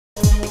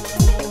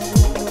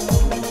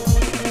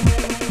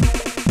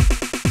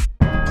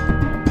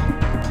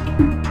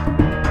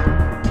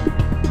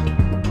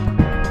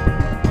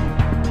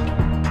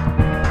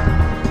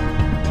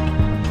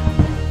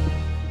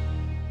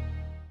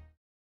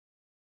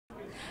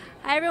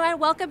Hi everyone,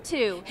 welcome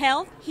to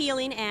Health,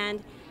 healing,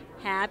 and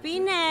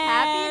happiness.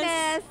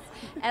 Happiness.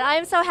 And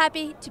I'm so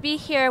happy to be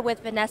here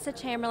with Vanessa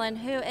Chamberlin,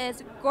 who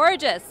is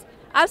gorgeous,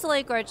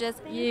 absolutely gorgeous.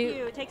 Thank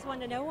you. It takes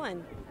one to know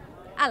one.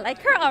 I like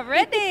her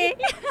already.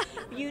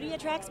 Beauty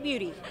attracts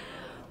beauty.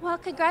 Well,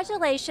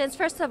 congratulations,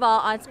 first of all,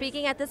 on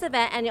speaking at this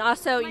event and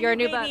also your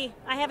new book. baby.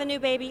 I have a new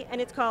baby,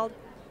 and it's called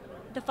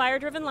The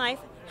Fire-Driven Life,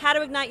 How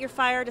to Ignite Your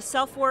Fire to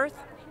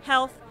Self-Worth,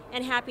 Health,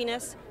 and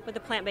Happiness with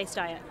a Plant-Based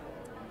Diet.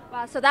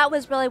 Wow, so that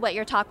was really what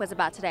your talk was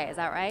about today, is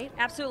that right?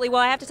 Absolutely.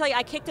 Well, I have to tell you,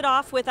 I kicked it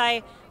off with,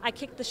 I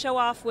kicked the show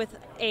off with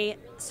a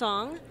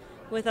song,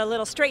 with a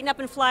little Straighten Up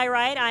and Fly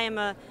Right. I'm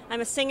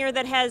a singer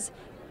that has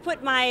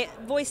put my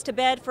voice to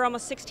bed for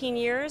almost 16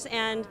 years,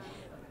 and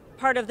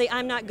part of the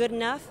I'm not good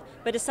enough,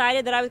 but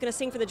decided that I was going to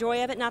sing for the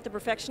joy of it, not the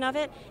perfection of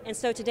it. And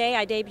so today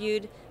I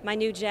debuted my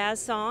new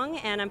jazz song,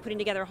 and I'm putting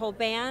together a whole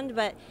band.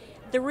 But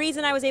the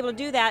reason I was able to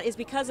do that is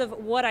because of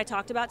what I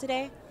talked about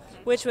today,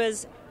 which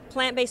was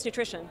plant-based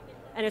nutrition.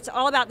 And it's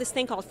all about this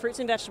thing called fruits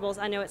and vegetables.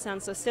 I know it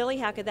sounds so silly.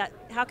 How could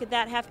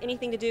that have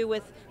anything to do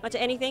with much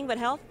of anything but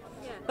health?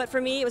 Yeah. But for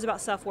me, it was about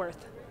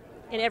self-worth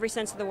in every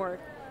sense of the word.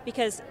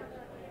 Because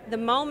the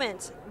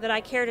moment that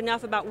I cared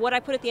enough about what I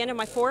put at the end of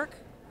my fork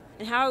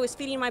and how I was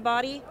feeding my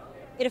body,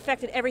 it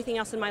affected everything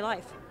else in my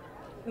life.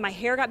 My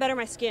hair got better,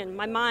 my skin,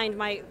 my mind,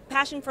 my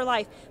passion for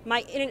life,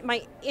 my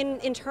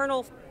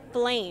internal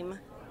flame.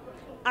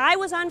 I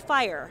was on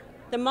fire.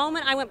 The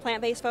moment I went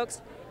plant-based,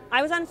 folks,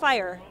 I was on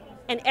fire.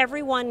 And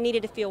everyone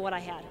needed to feel what I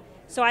had.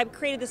 So I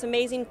created this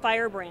amazing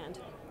fire brand.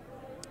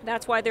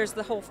 That's why there's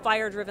the whole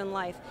fire-driven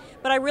life.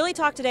 But I really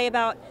talked today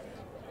about,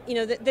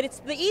 that it's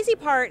the easy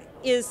part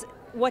is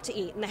what to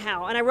eat and the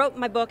how. And I wrote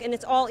my book, and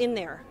it's all in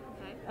there.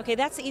 Okay,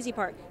 that's the easy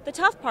part. The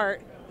tough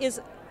part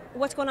is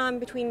what's going on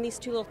between these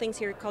two little things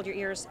here called your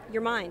ears,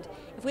 your mind.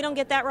 If we don't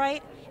get that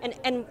right,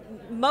 and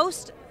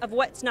most of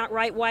what's not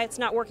right, why it's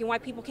not working, why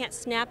people can't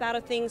snap out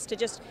of things to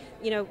just,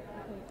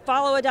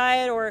 follow a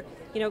diet or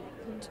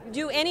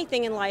do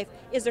anything in life,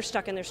 is they're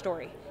stuck in their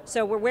story.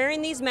 So we're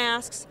wearing these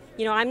masks.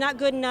 I'm not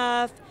good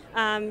enough.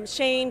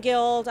 Shame,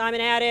 guilt. I'm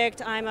an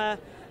addict.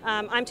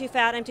 I'm too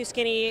fat. I'm too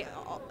skinny.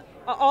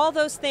 All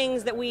those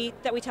things that we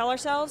tell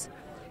ourselves,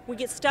 we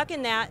get stuck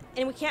in that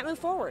and we can't move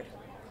forward.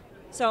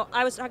 So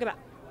I was talking about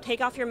take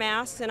off your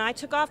masks, and I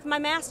took off my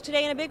mask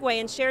today in a big way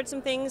and shared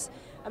some things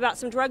about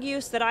some drug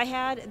use that I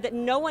had that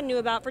no one knew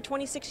about for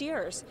 26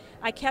 years.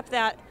 I kept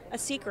that a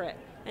secret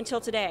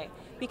until today.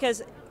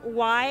 Because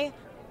why?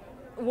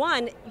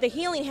 One, the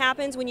healing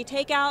happens when you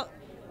take out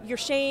your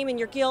shame and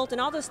your guilt and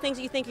all those things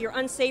that you think are your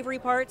unsavory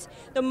parts.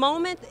 The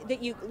moment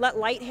that you let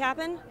light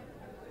happen,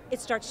 it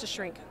starts to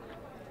shrink.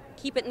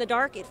 Keep it in the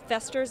dark, it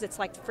festers, it's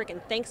like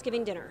freaking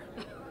Thanksgiving dinner.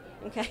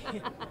 Okay?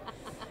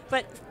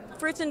 But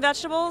fruits and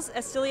vegetables,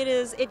 as silly it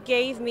is,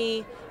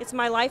 it's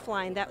my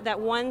lifeline. That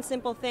one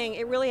simple thing,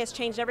 it really has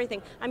changed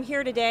everything. I'm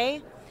here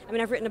today.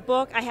 I've written a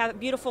book, I have a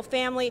beautiful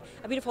family,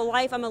 a beautiful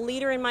life, I'm a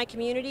leader in my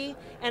community,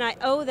 and I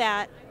owe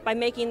that by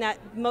making that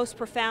most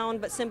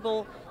profound but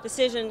simple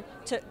decision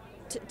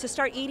to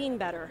start eating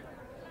better.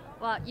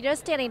 Well,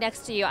 standing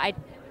next to you,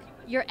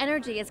 your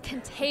energy is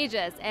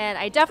contagious, and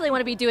I definitely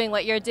want to be doing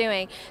what you're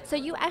doing. So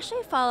you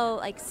actually follow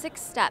like 6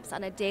 steps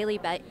on a daily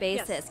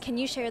basis. Yes. Can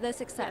you share those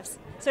 6 steps?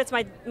 Yes. So it's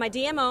my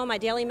DMO, my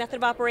daily method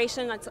of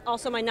operation. It's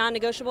also my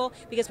non-negotiable,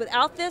 because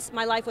without this,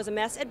 my life was a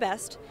mess at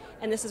best,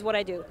 and this is what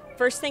I do.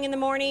 First thing in the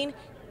morning,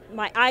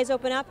 my eyes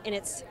open up, and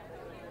it's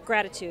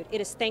gratitude.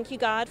 It is thank you,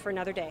 God, for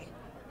another day.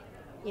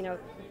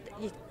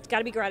 It's got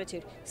to be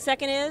gratitude.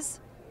 Second is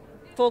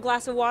full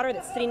glass of water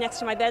that's sitting next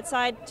to my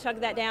bedside. Chug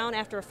that down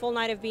after a full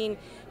night of being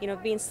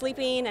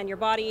sleeping, and your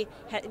body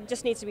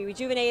just needs to be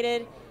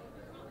rejuvenated.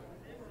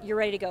 You're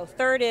ready to go.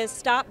 Third is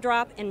stop,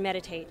 drop, and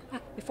meditate.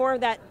 Before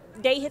that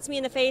day hits me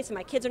in the face and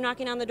my kids are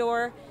knocking on the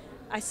door,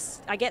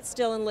 I get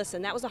still and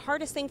listen. That was the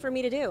hardest thing for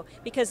me to do,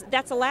 because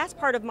that's the last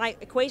part of my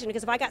equation,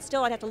 because if I got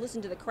still, I'd have to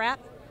listen to the crap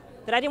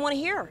that I didn't want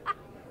to hear.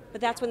 But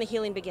that's when the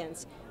healing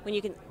begins. When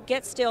you can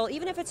get still,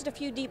 even if it's a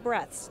few deep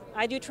breaths.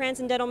 I do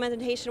transcendental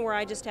meditation where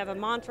I just have a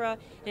mantra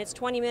and it's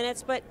 20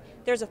 minutes, but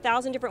there's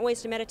 1,000 different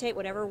ways to meditate,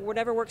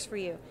 whatever works for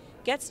you.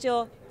 Get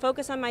still,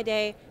 focus on my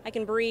day, I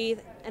can breathe,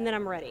 and then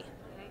I'm ready.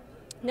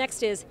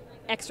 Next is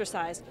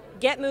exercise.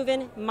 Get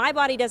moving. My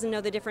body doesn't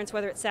know the difference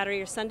whether it's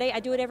Saturday or Sunday. I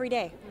do it every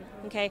day.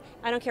 Okay?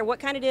 I don't care what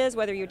kind it is,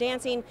 whether you're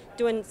dancing,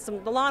 doing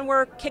the lawn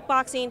work,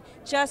 kickboxing,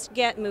 just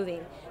get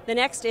moving. The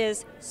next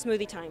is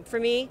smoothie time. For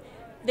me,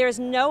 there's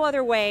no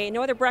other way,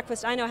 no other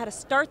breakfast I know how to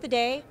start the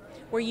day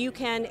where you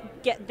can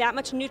get that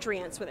much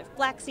nutrients, with it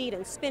flaxseed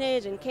and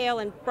spinach and kale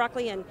and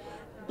broccoli and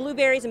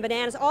blueberries and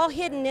bananas, all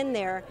hidden in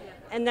there,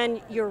 and then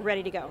you're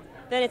ready to go.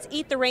 Then it's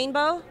eat the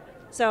rainbow.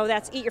 So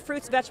that's eat your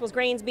fruits, vegetables,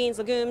 grains, beans,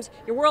 legumes.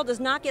 Your world does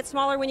not get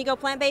smaller when you go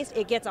plant-based,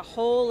 it gets a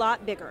whole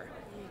lot bigger.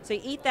 So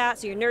you eat that,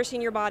 so you're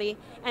nourishing your body.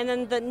 And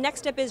then the next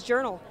step is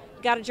journal.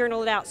 You gotta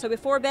journal it out. So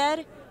before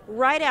bed,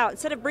 write out,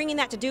 instead of bringing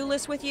that to-do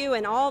list with you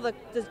and all the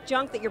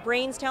junk that your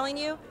brain's telling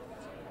you,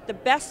 the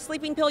best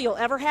sleeping pill you'll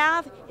ever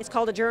have is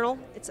called a journal.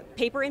 It's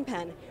paper and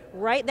pen.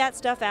 Write that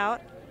stuff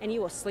out and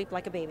you will sleep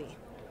like a baby.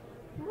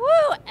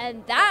 Woo!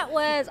 and that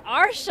was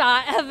our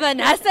shot of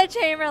Vanessa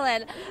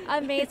Chamberlin.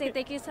 Amazing.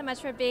 Thank you so much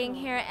for being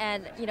here,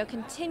 and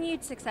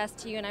continued success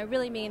to you, and I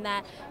really mean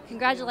that.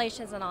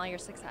 Congratulations on all your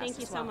success. Thank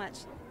you as well. so much.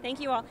 Thank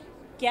you all.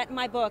 Get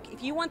my book.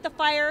 If you want the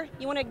fire,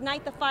 you want to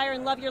ignite the fire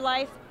and love your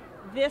life,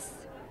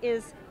 this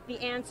is the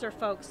answer,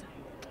 folks.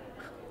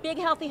 Big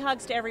healthy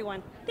hugs to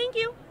everyone. Thank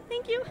you.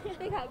 Thank you.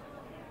 Big hug.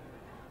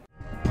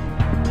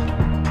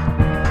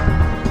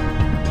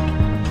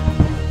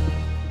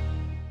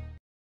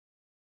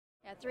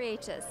 Yeah, 3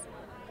 H's.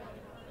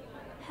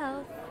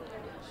 Health,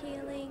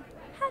 healing,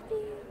 happy.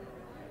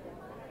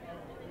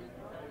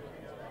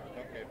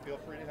 Okay, feel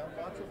free to have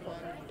lots of fun.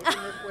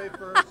 Looking this way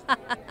first.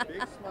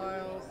 Big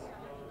smiles.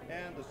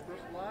 And the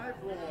script live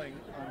rolling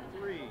on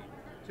 3,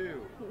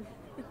 2.